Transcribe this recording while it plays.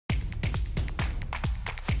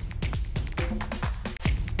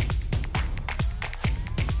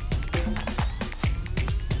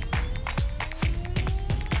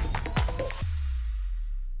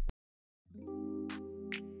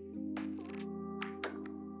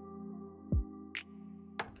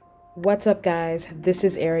What's up, guys? This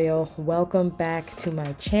is Ariel. Welcome back to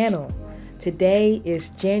my channel. Today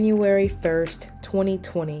is January 1st,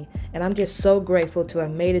 2020, and I'm just so grateful to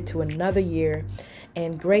have made it to another year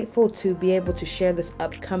and grateful to be able to share this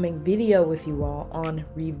upcoming video with you all on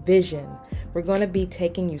revision. We're going to be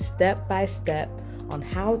taking you step by step on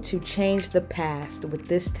how to change the past with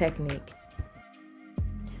this technique.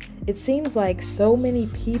 It seems like so many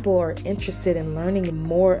people are interested in learning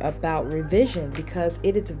more about revision because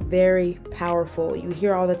it is very powerful. You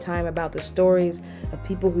hear all the time about the stories of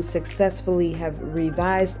people who successfully have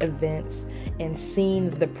revised events and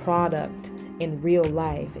seen the product in real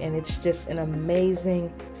life, and it's just an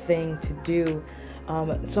amazing thing to do.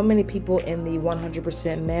 So many people in the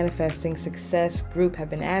 100% Manifesting Success group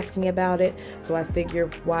have been asking about it, so I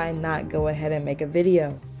figured why not go ahead and make a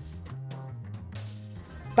video.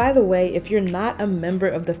 By the way, if you're not a member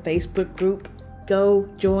of the Facebook group, go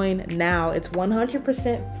join now. It's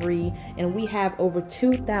 100% free, and we have over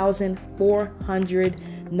 2,400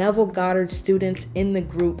 Neville Goddard students in the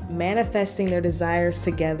group manifesting their desires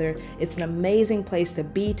together. It's an amazing place to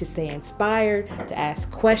be, to stay inspired, to ask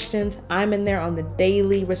questions. I'm in there on the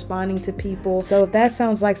daily responding to people. So if that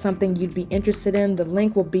sounds like something you'd be interested in, the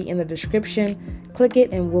link will be in the description. Click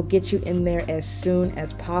it and we'll get you in there as soon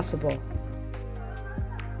as possible.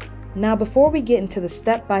 Now, before we get into the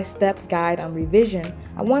step-by-step guide on revision,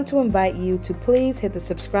 I want to invite you to please hit the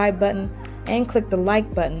subscribe button and click the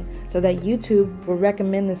like button so that YouTube will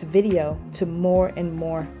recommend this video to more and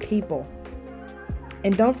more people.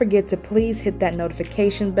 And don't forget to please hit that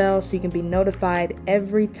notification bell so you can be notified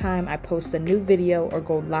every time I post a new video or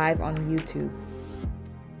go live on YouTube.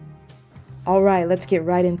 All right, let's get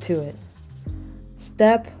right into it.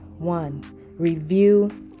 Step 1, review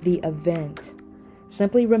the event.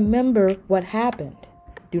 Simply remember what happened.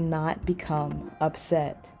 Do not become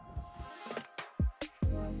upset.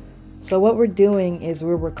 So what we're doing is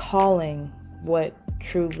we're recalling what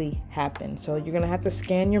truly happened. So you're going to have to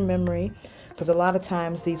scan your memory because a lot of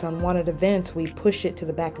times these unwanted events, we push it to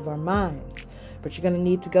the back of our minds. But you're going to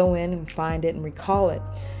need to go in and find it and recall it.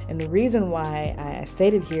 And the reason why I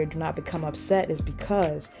stated here, do not become upset, is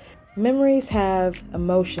because memories have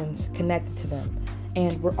emotions connected to them.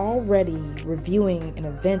 And we're already reviewing an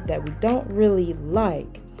event that we don't really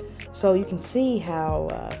like. So you can see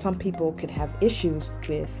how some people could have issues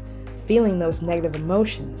with feeling those negative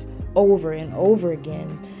emotions over and over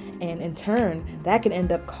again. And in turn, that could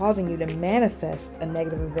end up causing you to manifest a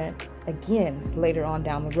negative event again later on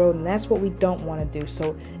down the road. And that's what we don't want to do.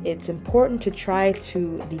 So it's important to try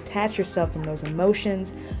to detach yourself from those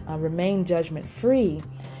emotions, remain judgment free,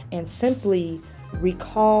 and simply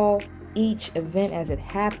recall each event as it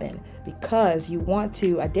happened, because you want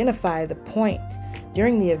to identify the point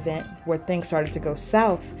during the event where things started to go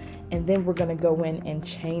south, and then we're going to go in and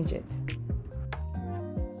change it.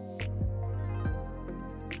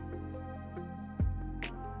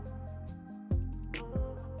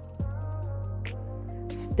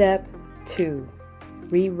 Step 2,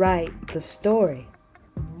 rewrite the story.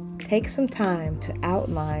 Take some time to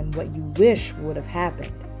outline what you wish would have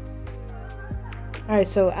happened. All right,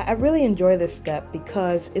 so I really enjoy this step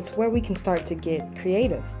because it's where we can start to get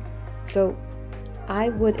creative. So I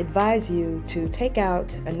would advise you to take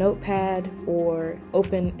out a notepad or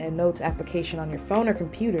open a notes application on your phone or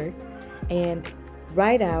computer and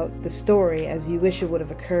write out the story as you wish it would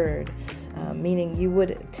have occurred, meaning you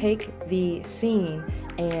would take the scene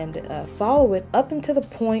and follow it up until the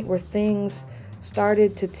point where things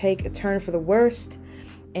started to take a turn for the worst,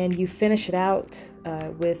 and you finish it out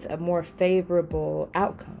with a more favorable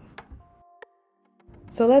outcome.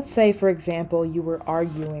 So let's say, for example, you were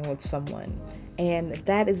arguing with someone, and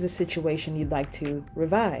that is the situation you'd like to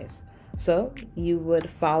revise. So you would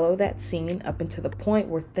follow that scene up until the point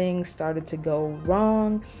where things started to go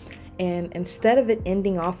wrong, and instead of it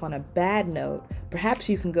ending off on a bad note, perhaps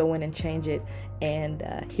you can go in and change it and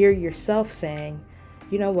hear yourself saying,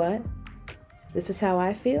 you know what, this is how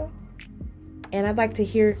I feel, and I'd like to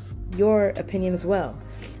hear your opinion as well.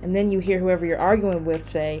 And then you hear whoever you're arguing with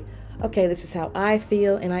say, okay, this is how I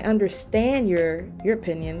feel, and I understand your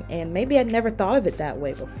opinion, and maybe I'd never thought of it that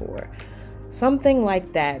way before. Something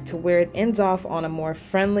like that, to where it ends off on a more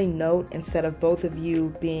friendly note instead of both of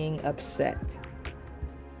you being upset.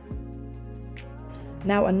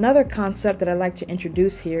 Now, another concept that I'd like to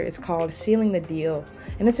introduce here is called sealing the deal,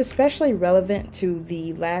 and it's especially relevant to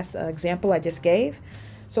the last example I just gave.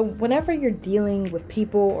 So whenever you're dealing with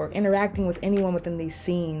people or interacting with anyone within these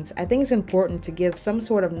scenes, I think it's important to give some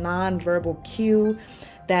sort of non-verbal cue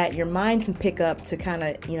that your mind can pick up to kind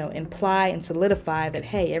of, imply and solidify that,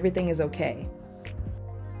 hey, everything is okay.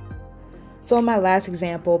 So in my last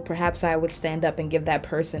example, perhaps I would stand up and give that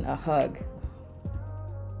person a hug.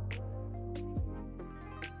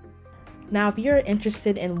 Now, if you're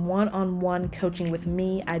interested in one-on-one coaching with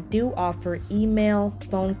me, I do offer email,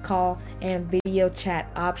 phone call, and video chat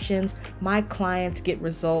options. My clients get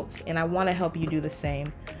results, and I want to help you do the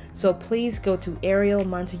same. So please go to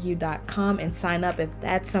arielmontague.com and sign up if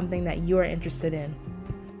that's something that you are interested in.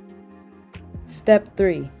 Step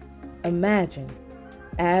 3. Imagine.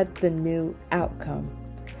 Add the new outcome.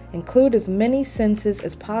 Include as many senses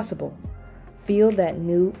as possible. Feel that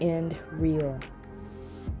new end real.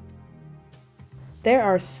 There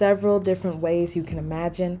are several different ways you can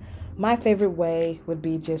imagine. My favorite way would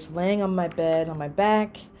be just laying on my bed on my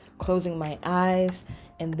back, closing my eyes,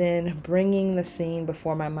 and then bringing the scene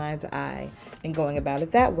before my mind's eye and going about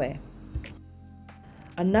it that way.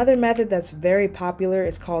 Another method that's very popular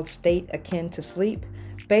is called state akin to sleep.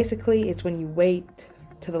 Basically, it's when you wait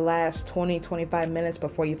to the last 20-25 minutes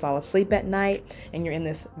before you fall asleep at night and you're in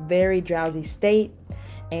this very drowsy state.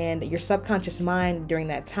 And your subconscious mind during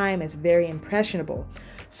that time is very impressionable.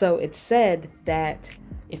 So it's said that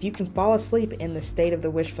if you can fall asleep in the state of the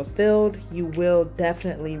wish fulfilled, you will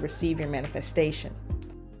definitely receive your manifestation.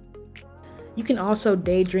 You can also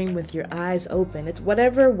daydream with your eyes open. It's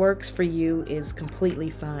whatever works for you is completely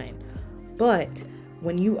fine. But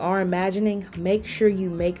when you are imagining, make sure you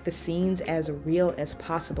make the scenes as real as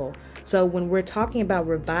possible. So when we're talking about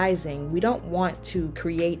revising, we don't want to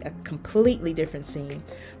create a completely different scene.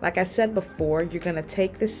 Like I said before, you're going to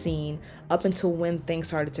take the scene up until when things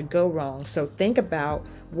started to go wrong. So think about,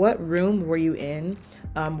 what room were you in?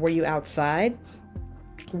 Were you outside?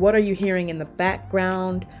 What are you hearing in the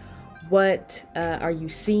background? What are you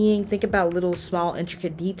seeing? Think about little small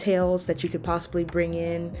intricate details that you could possibly bring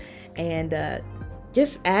in, and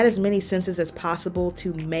just add as many senses as possible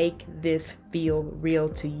to make this feel real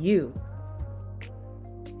to you.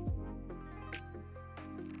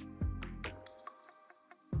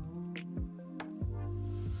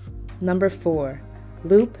 Number 4,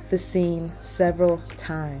 loop the scene several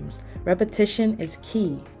times. Repetition is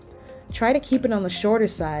key. Try to keep it on the shorter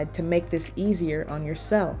side to make this easier on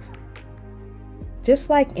yourself. Just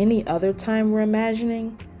like any other time we're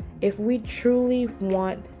imagining, if we truly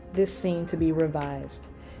want this scene to be revised,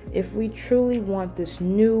 if we truly want this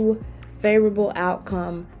new favorable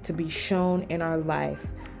outcome to be shown in our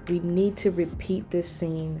life, we need to repeat this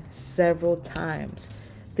scene several times.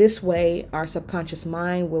 This way, our subconscious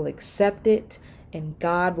mind will accept it, and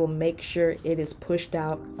God will make sure it is pushed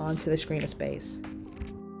out onto the screen of space.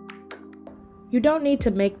 You don't need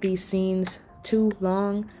to make these scenes too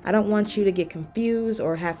long. I don't want you to get confused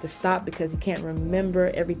or have to stop because you can't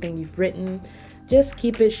remember everything you've written. Just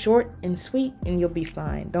keep it short and sweet and you'll be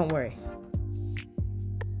fine. Don't worry.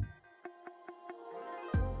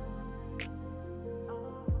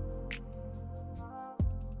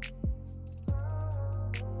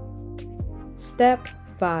 Step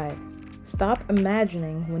 5. Stop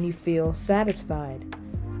imagining when you feel satisfied.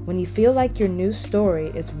 When you feel like your new story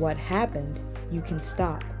is what happened, you can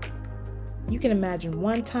stop. You can imagine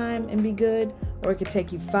one time and be good, or it could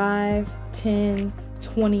take you 5, 10,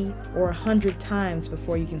 20, or 100 times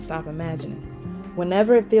before you can stop imagining.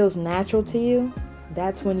 Whenever it feels natural to you,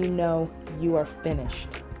 that's when you know you are finished.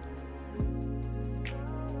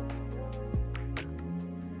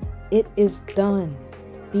 It is done.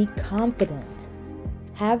 Be confident.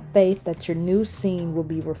 Have faith that your new scene will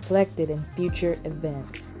be reflected in future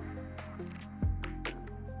events.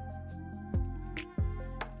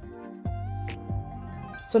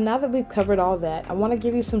 So now that we've covered all that, I want to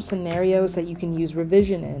give you some scenarios that you can use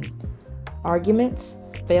revision in.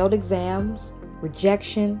 Arguments, failed exams,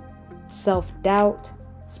 rejection, self-doubt,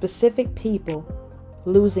 specific people,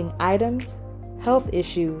 losing items, health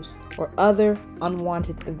issues, or other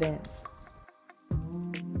unwanted events.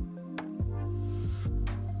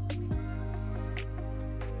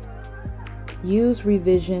 Use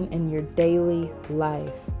revision in your daily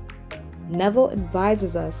life. Neville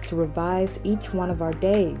advises us to revise each one of our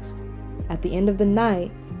days. At the end of the night,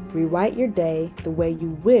 rewrite your day the way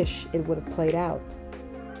you wish it would have played out.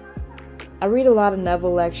 I read a lot of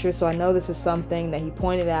Neville lectures, so I know this is something that he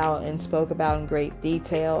pointed out and spoke about in great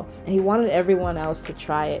detail, and he wanted everyone else to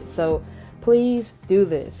try it. So please do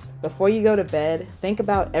this. Before you go to bed, think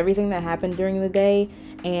about everything that happened during the day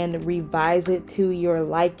and revise it to your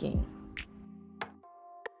liking.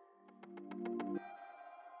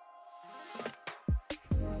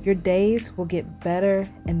 Your days will get better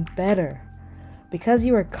and better. Because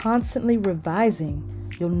you are constantly revising,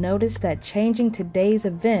 you'll notice that changing today's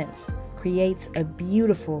events creates a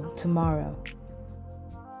beautiful tomorrow.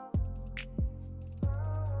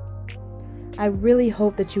 I really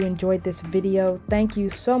hope that you enjoyed this video. Thank you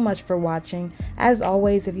so much for watching. As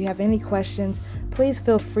always, if you have any questions, please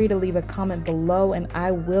feel free to leave a comment below and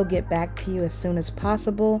I will get back to you as soon as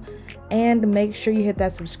possible. And make sure you hit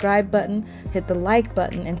that subscribe button, hit the like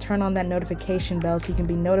button, and turn on that notification bell so you can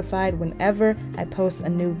be notified whenever I post a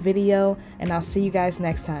new video. And I'll see you guys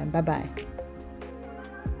next time. Bye-bye.